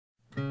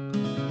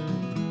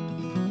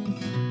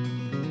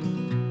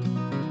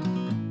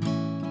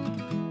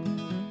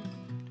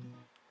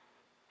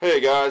Hey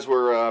guys,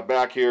 we're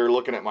back here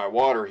looking at my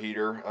water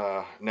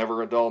heater.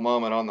 Never a dull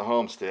moment on the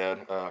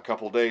homestead. A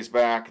couple days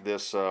back,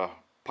 this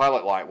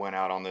pilot light went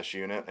out on this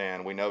unit,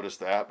 and we noticed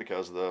that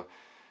because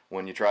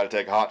when you try to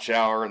take a hot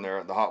shower and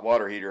the hot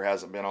water heater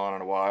hasn't been on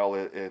in a while,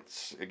 it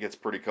gets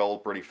pretty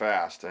cold pretty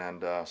fast.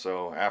 And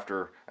so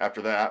after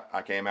that,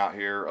 I came out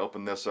here,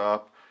 opened this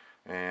up,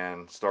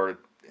 and started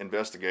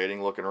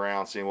investigating, looking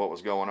around, seeing what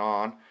was going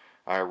on.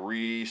 I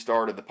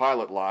restarted the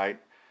pilot light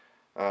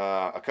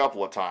a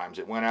couple of times.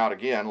 It went out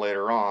again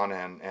later on,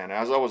 and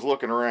as I was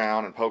looking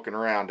around and poking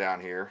around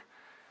down here,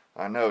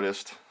 I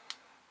noticed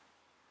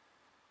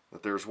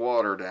that there's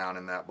water down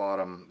in that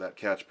bottom, that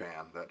catch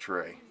pan, that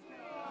tray.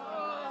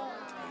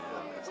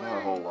 And it's not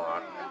a whole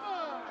lot.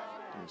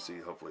 You can see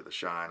hopefully the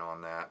shine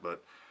on that,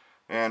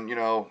 and you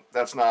know,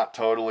 that's not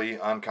totally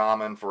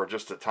uncommon for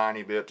just a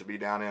tiny bit to be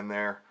down in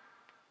there,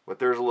 but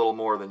there's a little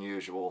more than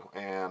usual,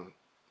 and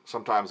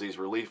sometimes these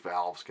relief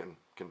valves can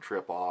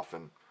trip off,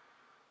 and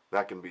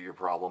that can be your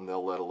problem.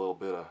 They'll let a little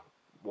bit of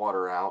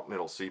water out and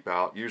it'll seep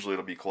out. Usually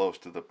it'll be close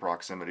to the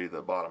proximity of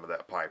the bottom of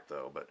that pipe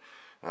though, but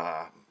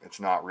it's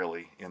not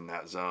really in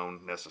that zone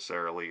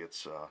necessarily.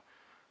 It's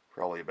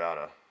probably about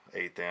an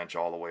 1/8 inch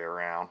all the way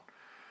around.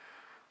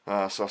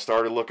 So I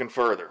started looking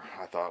further.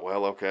 I thought,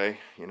 well, okay,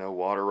 you know,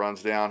 water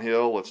runs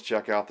downhill, let's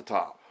check out the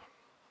top.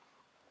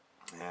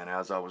 And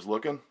as I was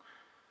looking,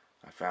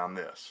 I found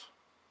this.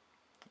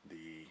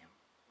 The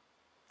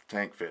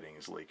tank fitting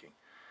is leaking.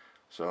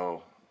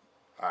 So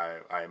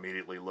I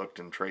immediately looked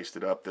and traced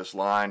it up this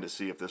line to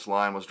see if this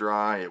line was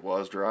dry. It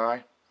was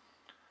dry.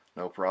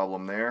 No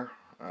problem there.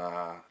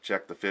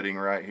 Check the fitting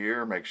right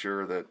here. Make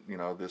sure that, you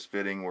know, this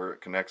fitting where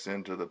it connects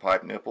into the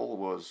pipe nipple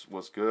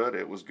was good.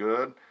 It was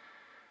good.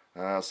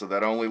 So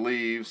that only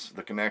leaves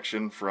the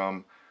connection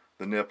from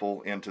the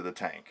nipple into the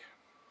tank.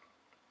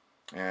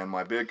 And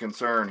my big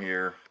concern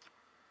here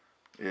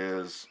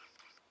is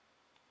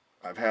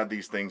I've had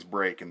these things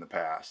break in the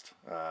past.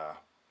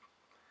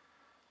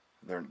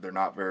 They're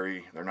not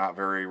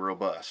very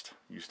robust.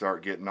 You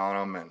start getting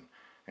on them,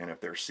 and if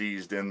they're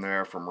seized in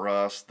there from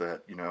rust,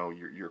 that, you know,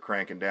 you're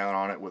cranking down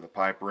on it with a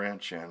pipe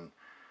wrench, and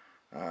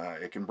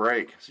it can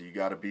break. So you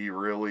got to be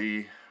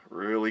really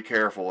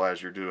careful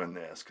as you're doing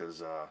this,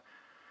 because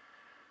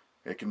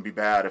it can be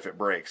bad if it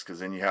breaks, because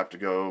then you have to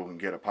go and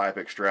get a pipe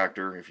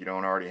extractor if you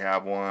don't already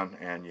have one,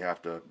 and you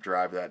have to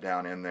drive that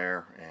down in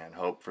there and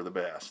hope for the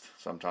best.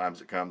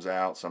 Sometimes it comes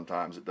out,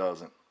 sometimes it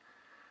doesn't.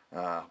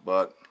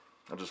 But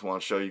I just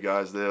want to show you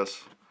guys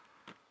this.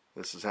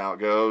 This is how it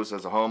goes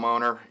as a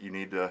homeowner. You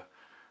need to,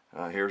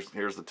 here's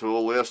the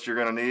tool list you're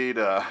going to need.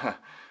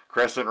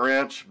 Crescent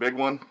wrench, big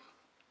one,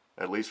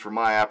 at least for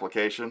my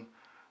application.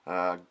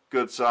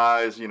 Good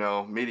size, you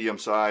know, medium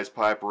size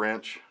pipe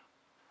wrench.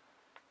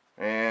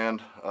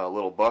 And a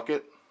little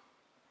bucket.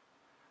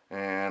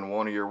 And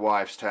one of your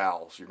wife's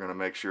towels. You're going to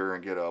make sure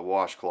and get a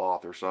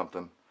washcloth or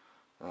something.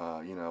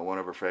 You know, one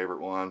of her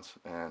favorite ones.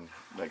 And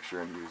make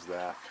sure and use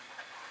that.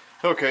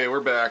 Okay, we're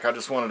back. I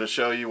just wanted to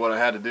show you what I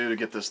had to do to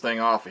get this thing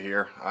off of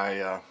here.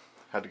 I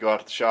had to go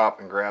out to the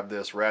shop and grab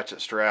this ratchet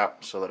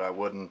strap so that I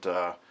wouldn't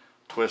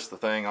twist the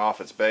thing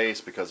off its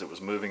base because it was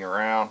moving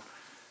around.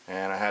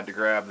 And I had to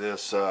grab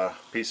this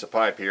piece of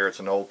pipe here. It's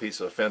an old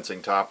piece of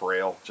fencing top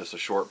rail, just a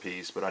short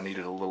piece, but I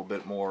needed a little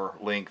bit more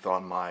length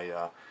on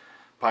my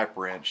pipe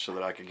wrench so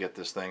that I could get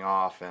this thing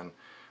off. And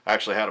I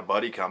actually had a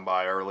buddy come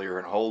by earlier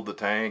and hold the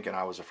tank, and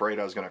I was afraid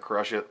I was going to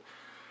crush it.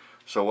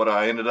 So what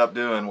I ended up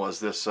doing was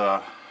this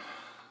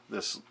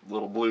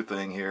little blue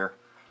thing here.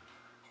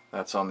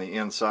 That's on the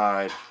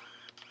inside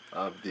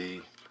of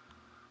the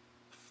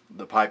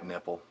pipe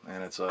nipple,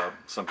 and it's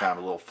some kind of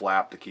a little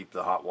flap to keep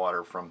the hot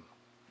water from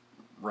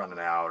running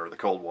out or the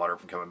cold water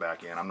from coming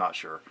back in. I'm not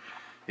sure.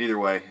 Either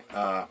way,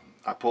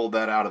 I pulled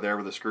that out of there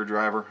with a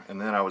screwdriver,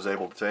 and then I was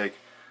able to take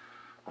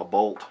a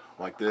bolt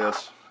like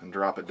this and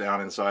drop it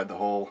down inside the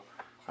hole.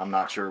 I'm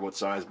not sure what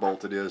size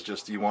bolt it is,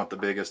 just you want the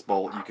biggest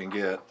bolt you can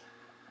get,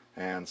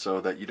 and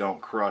so that you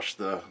don't crush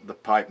the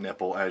pipe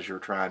nipple as you're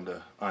trying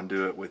to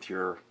undo it with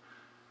your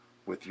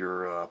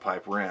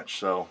pipe wrench.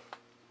 So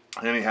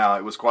anyhow,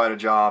 it was quite a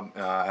job.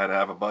 I had to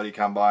have a buddy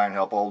come by and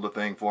help hold the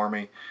thing for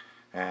me,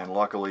 and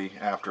luckily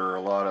after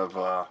a lot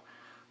of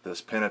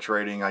this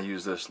penetrating, I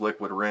used this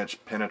liquid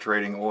wrench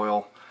penetrating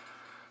oil,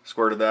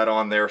 squirted that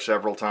on there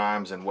several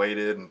times and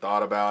waited and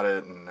thought about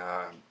it, and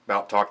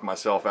about talked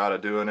myself out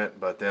of doing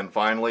it, but then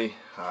finally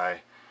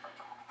I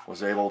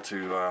was able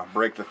to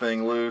break the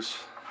thing loose.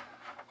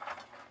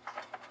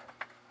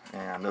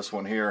 And this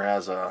one here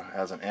has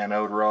an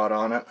anode rod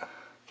on it,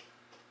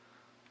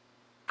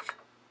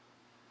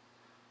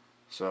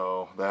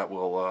 so that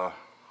we'll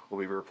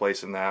be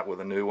replacing that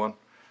with a new one.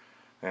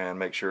 And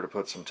make sure to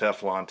put some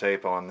Teflon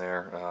tape on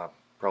there,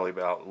 probably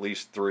about at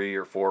least 3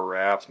 or 4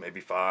 wraps, maybe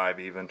 5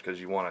 even,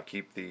 because you want to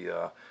keep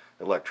the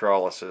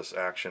electrolysis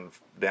action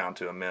down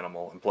to a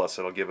minimal, and plus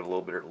it'll give it a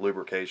little bit of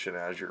lubrication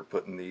as you're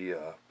putting the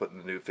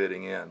new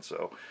fitting in.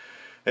 So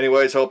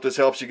anyways, hope this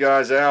helps you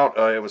guys out.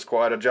 It was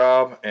quite a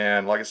job,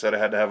 and like I said, I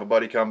had to have a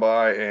buddy come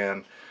by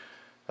and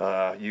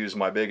use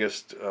my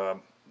biggest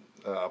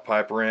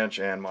pipe wrench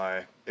and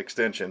my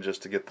extension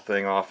just to get the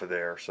thing off of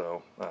there.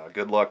 So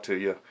good luck to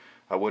you.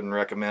 I wouldn't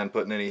recommend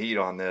putting any heat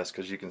on this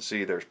because you can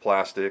see there's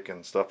plastic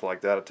and stuff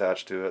like that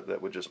attached to it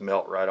that would just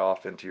melt right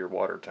off into your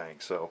water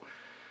tank. So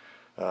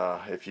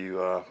if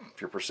you're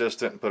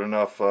persistent and put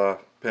enough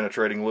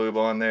penetrating lube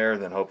on there,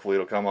 then hopefully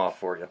it'll come off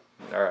for you.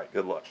 All right,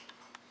 good luck.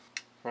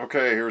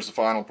 Okay, here's the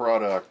final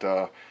product.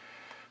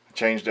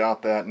 Changed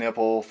out that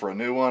nipple for a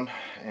new one,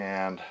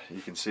 and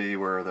you can see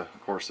where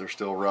of course there's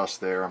still rust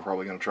there. I'm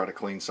probably going to try to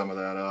clean some of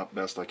that up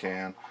best I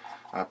can.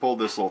 I pulled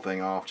this little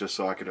thing off just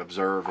so I could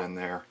observe in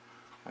there.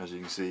 As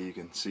you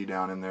can see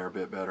down in there a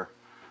bit better.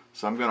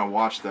 So I'm going to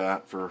watch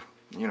that for,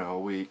 you know, a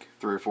week,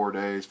 3 or 4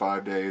 days,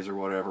 5 days or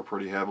whatever,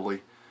 pretty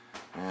heavily,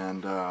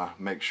 and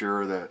make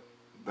sure that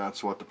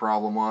that's what the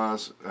problem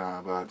was.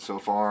 But so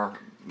far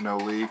no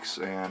leaks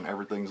and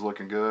everything's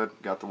looking good.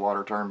 Got the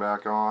water turned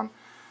back on,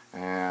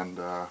 and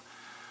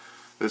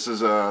this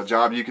is a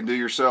job you can do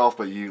yourself,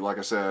 but like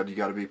I said, you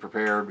got to be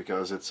prepared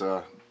because it's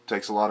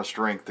takes a lot of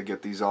strength to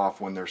get these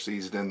off when they're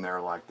seized in there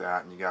like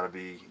that, and you got to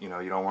be, you know,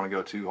 you don't want to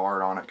go too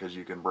hard on it because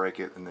you can break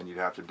it and then you'd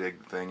have to dig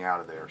the thing out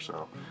of there.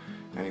 So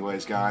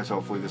anyways guys,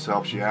 hopefully this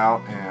helps you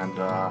out, and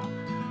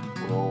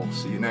we'll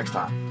see you next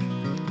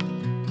time.